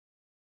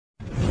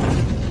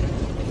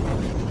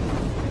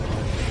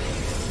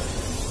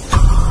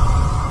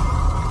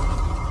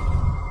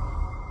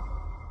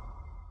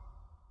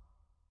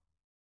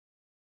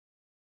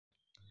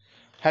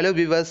Hello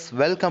viewers,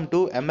 welcome to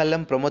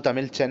MLM Promo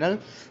Tamil channel.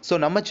 So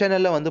நம்ம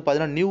சேனல்ல வந்து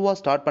பாத்தீங்கன்னா நியூவா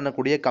ஸ்டார்ட்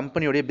பண்ணக்கூடிய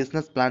கம்பெனியோட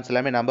பிசினஸ் பிளான்ஸ்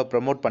எல்லாமே நம்ம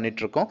ப்ரோமோட்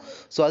பண்ணிட்டு இருக்கோம்.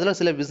 ஸோ அதில்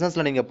சில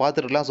பிசினஸ்ல நீங்க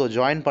பார்த்துருக்கலாம். ஸோ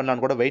ஜாயின்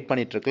பண்ணலான்னு கூட வெயிட்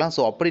பண்ணிட்டு இருக்கலாம்.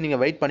 ஸோ அப்படி நீங்க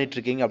வெயிட் பண்ணிட்டு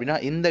இருக்கீங்க அப்படின்னா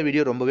இந்த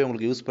வீடியோ ரொம்பவே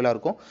உங்களுக்கு யூஸ்ஃபுல்லா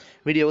இருக்கும்.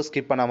 வீடியோவை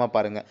ஸ்கிப் பண்ணாம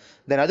பாருங்க.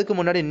 தென் அதுக்கு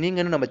முன்னாடி நீங்க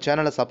இன்னும் நம்ம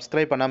சேனலை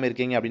சப்ஸ்கிரைப் பண்ணாம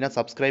இருக்கீங்க அப்படின்னா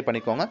சப்ஸ்கிரைப்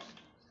பண்ணிக்கோங்க.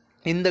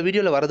 இந்த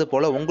வீடியோவில் வரது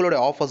போல் உங்களுடைய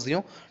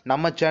ஆஃபர்ஸையும்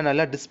நம்ம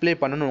சேனலில் டிஸ்பிளே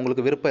பண்ணணும்னு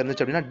உங்களுக்கு விருப்பம்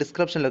இருந்துச்சு அப்படின்னா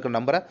டிஸ்கிரிப்ஷனில் இருக்கிற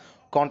நம்பரை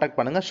காண்டாக்ட்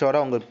பண்ணுங்கள்.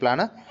 ஷோராக உங்கள்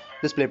பிளானை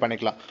டிஸ்பிளே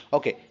பண்ணிக்கலாம்.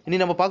 ஓகே, இனி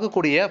நம்ம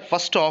பார்க்கக்கூடிய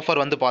ஃபர்ஸ்ட் ஆஃபர்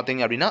வந்து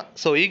பார்த்தீங்க அப்படின்னா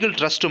ஈகிள்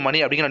ட்ரஸ்ட் மணி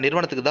அப்படிங்கிற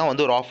நிறுவனத்துக்கு தான்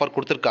வந்து ஒரு ஆஃபர்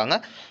கொடுத்துருக்காங்க.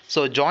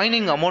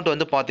 ஜாயினிங் அமௌண்ட்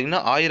வந்து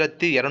பார்த்தீங்கன்னா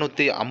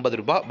 1250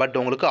 ரூபாய். பட்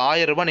உங்களுக்கு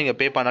 1000 ரூபாய் நீங்கள்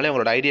பே பண்ணாலே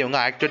உங்களோட ஐடியா அவங்க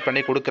ஆக்டிவேட்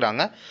பண்ணி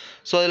கொடுக்குறாங்க.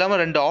 அது இல்லாமல்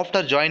 2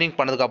 ஆஃப்டர் ஜாயினிங்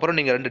பண்ணதுக்கப்புறம்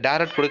நீங்கள் 2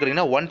 டேரக்ட்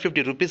கொடுக்குறீங்கன்னா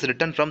 150 rupees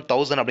ரிட்டர்ன் ஃப்ரம்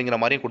 1000 அப்படிங்கிற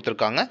மாதிரியும்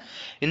கொடுத்துருக்காங்க.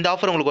 இந்த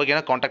ஆஃபர் உங்களுக்கு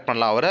ஓகேனா காண்டாக்ட்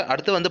பண்ணலாம் அவரை.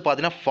 அடுத்து வந்து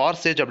பார்த்தீங்கன்னா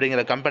ஃபார்சேஜ்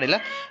அப்படிங்கிற கம்பெனியில்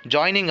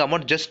ஜாயினிங்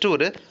அமௌண்ட் ஜஸ்ட்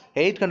ஒரு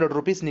 800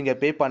 rupees நீங்கள்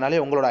பே பண்ணாலே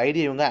உங்களோட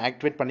ஐடியா இவங்க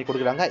ஆக்டிவேட் பண்ணி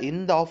கொடுக்குறாங்க.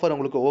 இந்த ஆஃபர்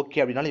உங்களுக்கு ஓகே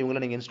அப்படின்னாலும் இவங்களை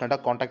நீங்கள்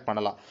இன்ஸ்டண்ட்டாக காண்டாக்ட்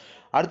பண்ணலாம்.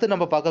 அடுத்து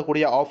நம்ம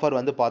பார்க்கக்கூடிய ஆஃபர்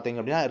வந்து பார்த்தீங்க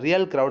அப்படின்னா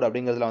ரியல் க்ரௌட்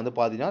அப்படிங்கிறதுல வந்து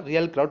பார்த்தீங்கன்னா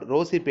ரியல் க்ரௌட்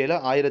ரோசி பேல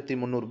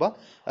 1300 ரூபாய்,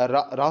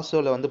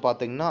 ராசோவில் வந்து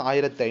பார்த்தீங்கன்னா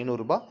 1500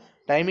 ரூபாய்,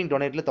 டைமிங்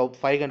டொனேட்டில்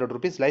 500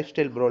 rupees, லைஃப்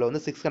ஸ்டைல் ப்ரோவில்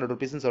வந்து 600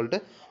 rupeesன்னு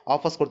சொல்லிட்டு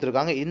ஆஃபர்ஸ்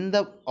கொடுத்துருக்காங்க.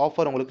 இந்த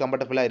ஆஃபர் உங்களுக்கு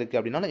கம்ஃபர்டபுளாக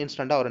இருக்குது அப்படின்னா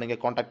இன்ஸ்டண்ட்டாக அவரை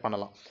நீங்கள் காண்டாக்ட்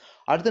பண்ணலாம்.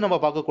 அடுத்து நம்ம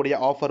பார்க்கக்கூடிய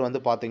ஆஃபர்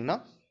வந்து பார்த்தீங்கன்னா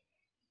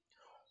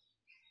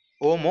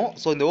ஓமோ.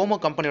 இந்த ஓமோ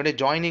கம்பெனியோட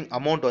ஜாயினிங்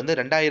அமௌண்ட் வந்து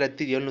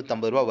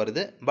 2750 ரூபா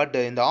வருது. பட்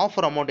இந்த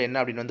ஆஃபர் அமௌண்ட் என்ன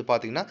அப்படின்னு வந்து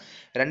பார்த்தீங்கன்னா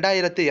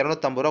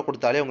 2250 ரூபா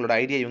கொடுத்தாலே உங்களோட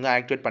ஐடியா இவங்க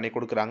ஆக்டிவேட் பண்ணி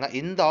கொடுக்குறாங்க.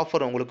 இந்த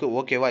ஆஃபர் உங்களுக்கு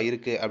ஓகேவா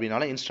இருக்குது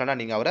அப்படின்னாலும் இன்ஸ்டண்ட்டாக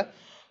நீங்கள் அவரை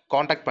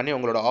காண்டாக்ட் பண்ணி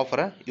உங்களோட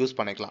ஆஃபரை யூஸ்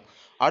பண்ணிக்கலாம்.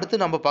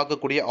 அடுத்து நம்ம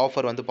பார்க்கக்கூடிய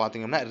ஆஃபர் வந்து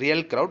பார்த்தீங்கன்னா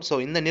ரியல் க்ரௌட்.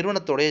 இந்த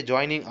நிறுவனத்தோடைய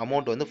ஜாயினிங்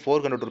அமௌண்ட் வந்து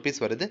 400 rupees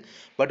வருது.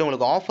 பட்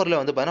உங்களுக்கு ஆஃபரில்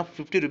வந்து பார்த்தீங்கன்னா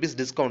 50 rupees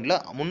டிஸ்கவுண்ட்டில்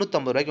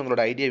 350 ரூபாய்க்கு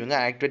உங்களோட ஐடியா இவங்க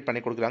ஆக்டிவேட்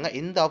பண்ணி கொடுக்குறாங்க.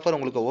 இந்த ஆஃபர்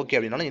உங்களுக்கு ஓகே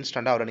அப்படின்னாலும்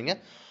இன்ஸ்டண்ட்டாக அவரை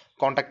நீங்கள்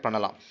காண்டாக்ட்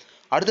பண்ணலாம்.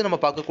 அடுத்து நம்ம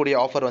பார்க்கக்கூடிய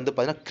ஆஃபர் வந்து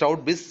பார்த்தீங்கன்னா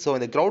க்ரௌட் பிஸ்.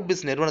 இந்த க்ரௌட்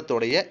பிஸ்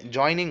நிறுவனத்தோடைய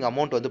ஜாயினிங்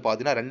அமௌண்ட் வந்து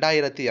பார்த்தீங்கன்னா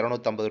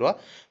 2250 ரூபா.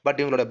 பட்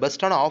இவங்களோட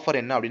பெஸ்ட்டான ஆஃபர்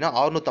என்ன அப்படின்னா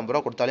 650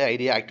 ரூபா கொடுத்தாலே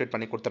ஐடியா ஆக்டிவேட்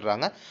பண்ணி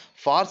கொடுத்துட்றாங்க.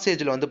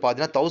 ஃபார்சேஜில் வந்து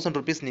பார்த்தீங்கன்னா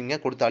 1000 rupees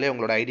நீங்கள் கொடுத்தாலே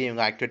உங்களோட ஐடியா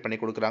இவங்க ஆக்டிவேட் பண்ணி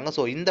கொடுக்குறாங்க.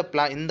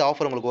 இந்த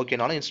ஆஃபர் உங்களுக்கு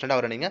ஓகேனாலும் இன்ஸ்டண்ட்டாக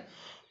அவரை நீங்கள்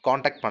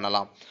காண்டாக்ட்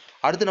பண்ணலாம்.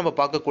 அடுத்து நம்ம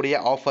பார்க்கக்கூடிய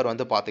ஆஃபர்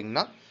வந்து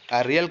பார்த்தீங்கன்னா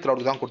ரியல்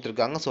க்ரௌட் தான்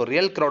கொடுத்துருக்காங்க.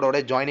 Real க்ரௌடோட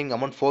joining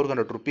amount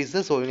 400 rupees.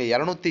 இவங்க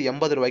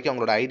 280 ரூபாய்க்கு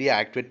அவங்களோட ஐடியா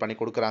ஆக்டிவேட் பண்ணி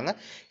கொடுக்குறாங்க.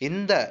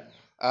 இந்த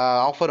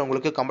ஆஃபர்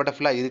உங்களுக்கு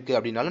கம்ஃபர்டபுளாக இருக்குது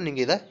அப்படின்னாலும்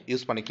நீங்கள் இதை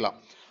யூஸ் பண்ணிக்கலாம்.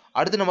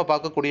 அடுத்து நம்ம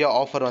பார்க்கக்கூடிய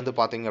ஆஃபர் வந்து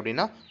பார்த்தீங்க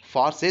அப்படின்னா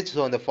ஃபார்சேஜ்.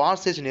 அந்த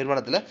ஃபார்சேஜ்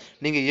நிறுவனத்தில்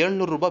நீங்கள்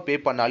 700 ரூபாய் பே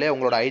பண்ணாலே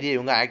உங்களோட ஐடியா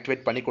இவங்க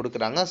ஆக்டிவேட் பண்ணி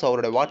கொடுக்குறாங்க.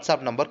 அவரோட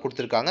வாட்ஸ்அப் நம்பர்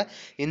கொடுத்துருக்காங்க.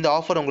 இந்த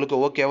ஆஃபர்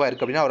உங்களுக்கு ஓகேவா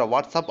இருக்குது அப்படின்னா அவரை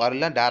வாட்ஸ்அப்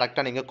அதில்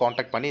டேரெக்டாக நீங்கள்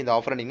காண்டாக்ட் பண்ணி இந்த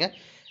ஆஃபரை நீங்கள்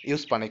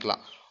யூஸ்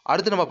பண்ணிக்கலாம்.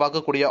 அடுத்து நம்ம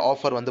பார்க்கக்கூடிய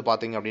ஆஃபர் வந்து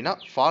பார்த்தீங்க அப்படின்னா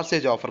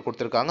ஃபார்சேஜ் ஆஃபர்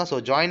கொடுத்துருக்காங்க.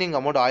 ஜாயினிங்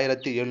அமௌண்ட்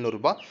 1700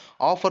 ரூபாய்.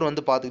 ஆஃபர்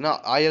வந்து பார்த்தீங்கன்னா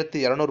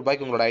 1200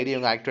 ரூபாய்க்கு உங்களோட ஐடியா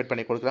இவங்க ஆக்டிவேட்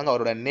பண்ணி கொடுக்குறாங்க.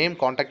 அவரோட நேம்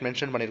காண்டாக்ட்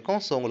மென்ஷன்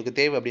பண்ணியிருக்கோம். உங்களுக்கு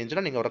தேவை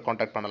அப்படின்னு நீங்கள் அவரை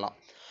காண்டாக்ட் பண்ணலாம்.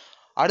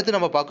 அடுத்து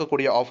நம்ம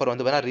பார்க்கக்கூடிய ஆஃபர்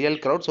வந்து பார்த்தீங்கன்னா ரியல்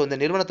க்ரௌட். இந்த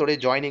நிறுவனத்தோடைய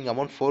ஜாயினிங்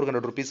அமௌண்ட்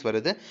 400 rupees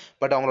வருது.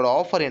 பட் அவங்களோட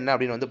ஆஃபர் என்ன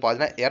அப்படின்னு வந்து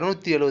பார்த்தீங்கன்னா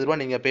 270 ரூபா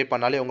நீங்கள் பே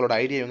பண்ணாலே உங்களோட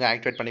ஐடியா இவங்க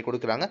ஆக்டிவேட் பண்ணி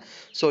கொடுக்குறாங்க.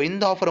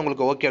 இந்த ஆஃபர்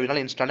உங்களுக்கு ஓகே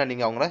அப்படின்னாலும் இன்ஸ்டண்ட்டாக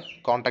நீங்கள் அவங்கள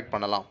காண்டாக்ட்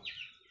பண்ணலாம்.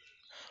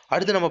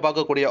 அடுத்து நம்ம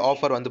பார்க்கக்கூடிய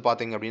ஆஃபர் வந்து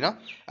பார்த்தீங்க அப்படின்னா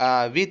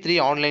V3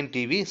 ஆன்லைன்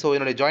டிவி.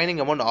 இதனுடைய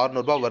ஜாயினிங் அமௌண்ட்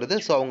 600 ரூபா வருது.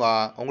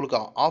 உங்களுக்கு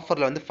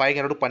ஆஃபரில் வந்து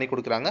 500 பண்ணி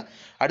கொடுக்குறாங்க.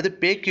 அடுத்து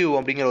பேக்யூ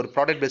அப்படிங்கிற ஒரு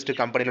ப்ராடக்ட் பெஸ்ட்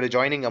கம்பெனியோட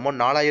ஜாயினிங்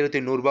அமௌண்ட்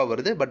 4100 ரூபா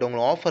வருது. பட்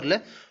உங்களுக்கு ஆஃபரில்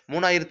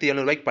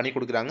 3700 ரூபாய்க்கு பண்ணி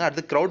கொடுக்குறாங்க.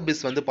 அடுத்து க்ரௌட்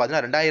பிஸ் வந்து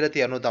பார்த்தீங்கன்னா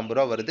 2250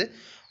 ரூபா வருது.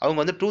 அவங்க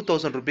வந்து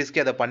 2000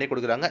 rupeesக்கு அதை பண்ணி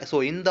கொடுக்குறாங்க.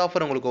 இந்த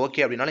ஆஃபர் உங்களுக்கு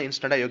ஓகே அப்படின்னாலும்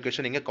இன்ஸ்டண்ட்டாக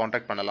யோகேஷன் நீங்கள்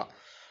காண்டாக்ட் பண்ணலாம்.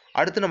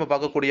 அடுத்து நம்ம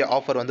பார்க்கக்கூடிய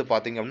ஆஃபர் வந்து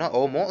பார்த்தீங்க அப்படின்னா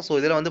ஓமோ.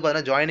 இதில் வந்து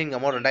பார்த்தீங்கன்னா ஜாயினிங்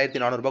அமௌண்ட்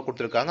 2400 ரூபாய்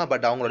கொடுத்துருக்காங்க.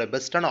 பட் அவங்களோட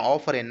பெஸ்ட்டான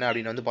ஆஃபர் என்ன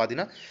அப்படின்னு வந்து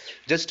பார்த்தீங்கன்னா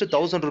ஜஸ்ட்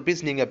 1000 rupees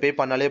நீங்கள் பே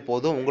பண்ணாலே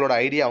போதும் உங்களோட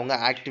ஐடியா அவங்க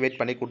ஆக்டிவேட்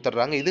பண்ணி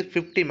கொடுத்துட்றாங்க. இது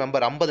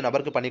 50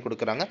 நபருக்கு பண்ணி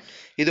கொடுக்குறாங்க.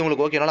 இது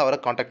உங்களுக்கு ஓகேனாலும் அவரை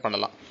காண்டாக்ட்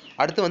பண்ணலாம்.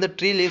 அடுத்து வந்து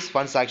ட்ரீ லீவ்ஸ்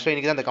ஃபண்ட்ஸ். ஆக்சுவலாக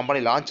இன்றைக்கி தான் அந்த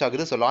கம்பெனி லான்ச்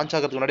ஆகுது. லான்ச்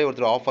ஆகிறதுக்கு முன்னாடி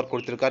ஒருத்தர் ஆஃபர்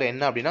கொடுத்துருக்காரு.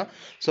 என்ன அப்படின்னா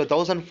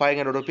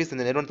 1500 rupees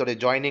இந்த நிறுவனத்தோட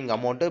ஜாயினிங்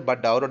அமௌண்ட்.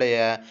 பட் அவருடைய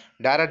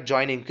டேரக்ட்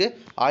ஜாயினிங்க்கு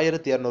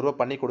 1200 ரூபா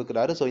பண்ணி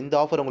கொடுக்குறாரு. இந்த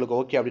ஆஃபர் உங்களுக்கு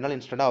ஓகே அப்படின்னா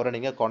இன்ஸ்டண்ட்டாக அவரை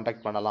நீங்கள்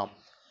காண்டாக்ட் பண்ணலாம்.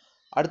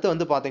 அடுத்து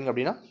வந்து பார்த்தீங்க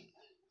அப்படின்னா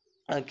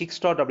கிக்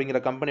ஸ்டார்ட் அப்படிங்கிற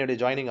கம்பெனியோட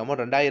ஜாயினிங்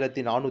அமௌண்ட்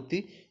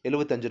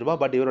 2475 ரூபா.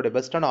 பட் இவரோட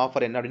பெஸ்ட்டான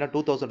ஆஃபர் என்ன அப்படின்னா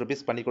 2000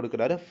 rupees பண்ணி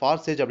கொடுக்குறாரு.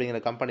 ஃபார்சேஜ்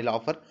அப்படிங்கிற கம்பெனியில்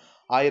ஆஃபர்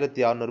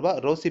 1600 ரூபா.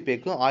 ரோசி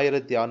பேக்கும்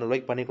 1600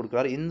 ரூபாய்க்கு பண்ணி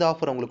கொடுக்குறாரு. இந்த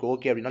ஆஃபர் உங்களுக்கு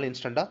ஓகே அப்படின்னாலும்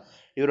இன்ஸ்டண்ட்டாக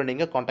இவரை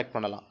நீங்கள் காண்டாக்ட்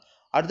பண்ணலாம்.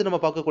 அடுத்து நம்ம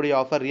பார்க்கக்கூடிய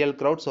offer real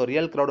crowd.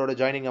 Real க்ரௌடோட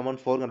joining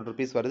amount 400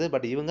 rupees வருது.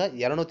 பட் இவங்க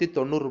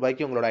 290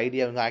 ரூபாய்க்கு உங்களோட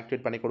ஐடியா இவங்க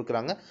ஆக்டிவேட் பண்ணி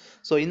கொடுக்குறாங்க.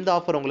 இந்த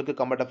ஆஃபர் உங்களுக்கு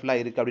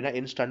கம்ஃபர்டபுளாக இருக்குது அப்படின்னா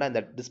இன்ஸ்டண்ட்டாக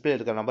இந்த டிஸ்பிளே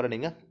இருக்கிற நம்பரை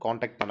நீங்கள்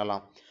காண்டாக்ட்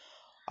பண்ணலாம்.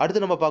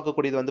 அடுத்து நம்ம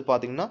பார்க்கக்கூடியது வந்து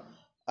பார்த்தீங்கன்னா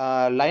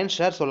லைன்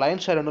ஷேர்.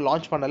 லைன் ஷேர் இன்னும்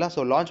லான்ச் பண்ணல.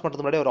 லான்ச்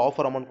பண்ணுறதுக்கு முன்னாடி ஒரு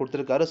ஆஃபர் அமௌண்ட்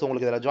கொடுத்துருக்காரு.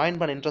 உங்களுக்கு இதில் ஜாயின்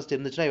பண்ண இன்ட்ரெஸ்ட்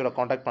இருந்துச்சுன்னா இவரை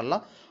காண்டாக்ட்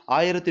பண்ணலாம்.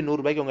 1100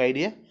 ரூபாய்க்கு உங்கள்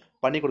ஐடியா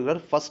பண்ணி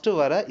கொடுக்குறாரு. ஃபஸ்ட்டு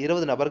வர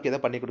 20 நபருக்கு இதை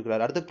பண்ணி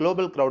கொடுக்குறாரு. அடுத்து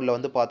குளோபல் க்ரௌடில்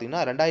வந்து பார்த்தீங்கன்னா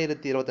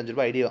 2025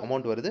 ரூபாய் ஐடியா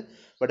அமௌண்ட் வருது.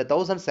 பட்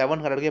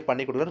 1700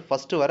 பண்ணி கொடுக்குறாரு.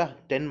 ஃபஸ்ட்டு வர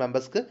 10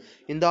 மெம்பர்ஸ்க்கு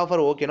இந்த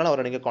ஆஃபர் ஓகேனாலும்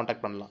அவரை நீங்கள்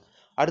காண்டாக்ட் பண்ணலாம்.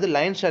 அடுத்து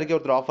லைன் ஷேருக்கு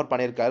ஒருத்தர் ஆஃபர்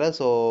பண்ணியிருக்காரு.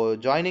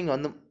 ஜாயினிங்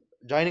வந்து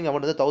ஜாயினிங்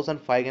அமௌண்ட் வந்து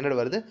 1500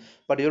 வருது.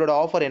 பட் இவரோட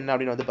ஆஃபர் என்ன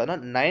அப்படின்னு வந்து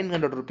பார்த்தீங்கன்னா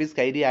 900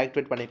 ருபீஸ்க்கு ஐடியா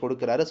ஆக்டிவேட் பண்ணி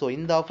கொடுக்குறாரு. ஸோ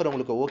இந்த ஆஃபர்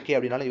உங்களுக்கு ஓகே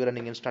அப்படின்னாலும் இவரை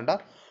நீங்கள் இன்ஸ்டண்ட்டாக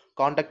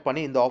காண்டாக்ட்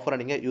பண்ணி இந்த ஆஃபரை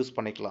நீங்கள் யூஸ்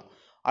பண்ணிக்கலாம்.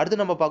 அடுத்து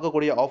நம்ம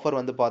பார்க்கக்கூடிய ஆஃபர்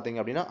வந்து பார்த்தீங்க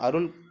அப்படின்னா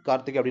அருள்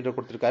கார்த்திக் அப்படின்ற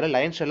கொடுத்துருக்காரு.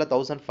 Line ஷேரில்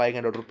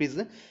 1500 rupees.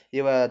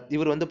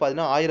 இவர் வந்து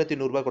பார்த்தீங்கன்னா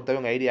 1100 ரூபாய் கொடுத்தா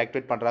இவங்க ஐடி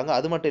ஆக்டிவேட் பண்ணுறாங்க.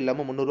 அது மட்டும்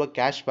இல்லாமல் 300 ரூபாய்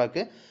cash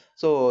bag.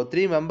 So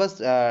 3 members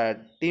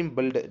team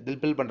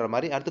build பண்ணுற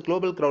மாதிரி. அடுத்து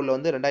குளோபல் க்ரௌடில்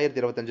வந்து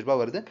 2025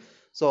 ரூபாய் வருது.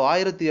 ஸோ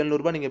 1700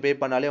 ரூபாய் நீங்கள் பே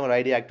பண்ணாலே அவங்க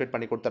ஐடியா ஆக்டிவேட்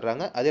பண்ணி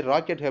கொடுத்துட்றாங்க. அதே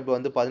ராக்கெட் ஹெப்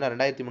வந்து பார்த்தீங்கன்னா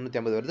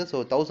 2350 வருது. ஸோ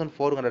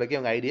 1400க்கு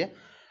அவங்க ஐடியா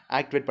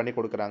ஆக்டிவேட் பண்ணி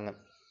கொடுக்குறாங்க.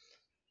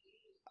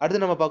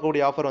 அடுத்து நம்ம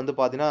பார்க்கக்கூடிய ஆஃபர் வந்து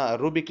பார்த்தீங்கன்னா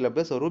ரூபி கிளப்.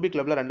 ஸோ ரூபி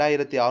கிளப்பில்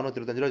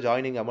 2625 ரூபா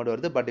ஜாயினிங் அமௌண்ட்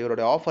வருது. பட்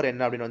இவரோட ஆஃபர்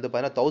என்ன அப்படின்னு வந்து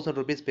பார்த்தீங்கன்னா 1000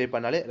 ருபீஸ் பே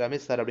பண்ணாலே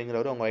ரமேஷ் சார்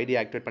அப்படிங்கிறவர் அவங்க ஐடியா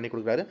ஆக்டிவேட் பண்ணி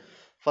கொடுக்குறாரு.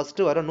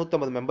 ஃபஸ்ட்டு வர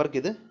 150 மெம்பருக்கு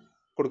இது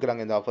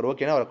கொடுக்குறாங்க இந்த ஆஃபர்.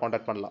 ஓகேனா அவரை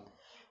காண்டாக்ட் பண்ணலாம்.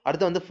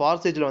 அடுத்து வந்து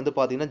ஃபார்சேஜில் வந்து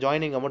பார்த்தீங்கன்னா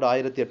ஜாயினிங் அமௌண்ட்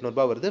 1800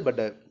 ரூபாய் வருது.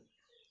 பட்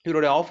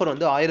இவருடைய ஆஃபர்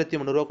வந்து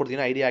 1300 ரூபா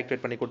கொடுத்தீங்கன்னா ஐடியா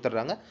ஆக்டிவேட் பண்ணி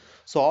கொடுத்துட்றாங்க.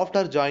 So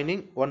after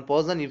joining 1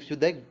 person if you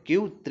the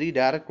give 3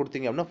 direct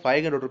கொடுத்தீங்க அப்படின்னா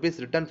 500 ருபீஸ்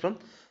ரிட்டர்ன் ஃப்ரம்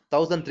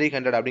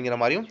 1300 அப்படிங்கிற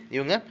மாதிரியும்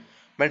இவங்க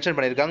மென்ஷன்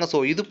பண்ணியிருக்காங்க. ஸோ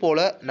இது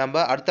போல்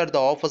நம்ம அடுத்தடுத்த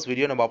ஆஃபர்ஸ்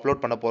வீடியோ நம்ம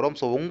அப்லோட் பண்ண போகிறோம்.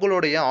 ஸோ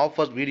உங்களுடைய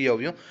ஆஃபர்ஸ்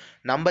வீடியோவையும்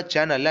நம்ம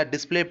சேனலில்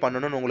டிஸ்பிளே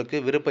பண்ணணும்னு உங்களுக்கு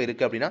விருப்பம்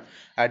இருக்குது அப்படின்னா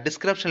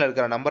டிஸ்கிரிப்ஷனில்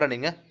இருக்கிற நம்பரை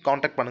நீங்கள்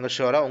காண்டாக்ட் பண்ணுங்கள்.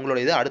 ஷுவராக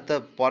உங்களுடைய இது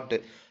அடுத்த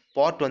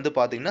பார்ட் வந்து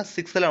பார்த்தீங்கன்னா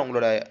 6ல்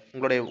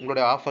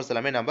உங்களுடைய ஆஃபர்ஸ்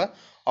எல்லாமே நம்ம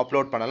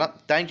அப்லோட் பண்ணலாம்.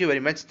 Thank you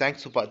very much.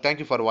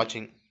 Thank you for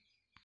வாட்சிங்.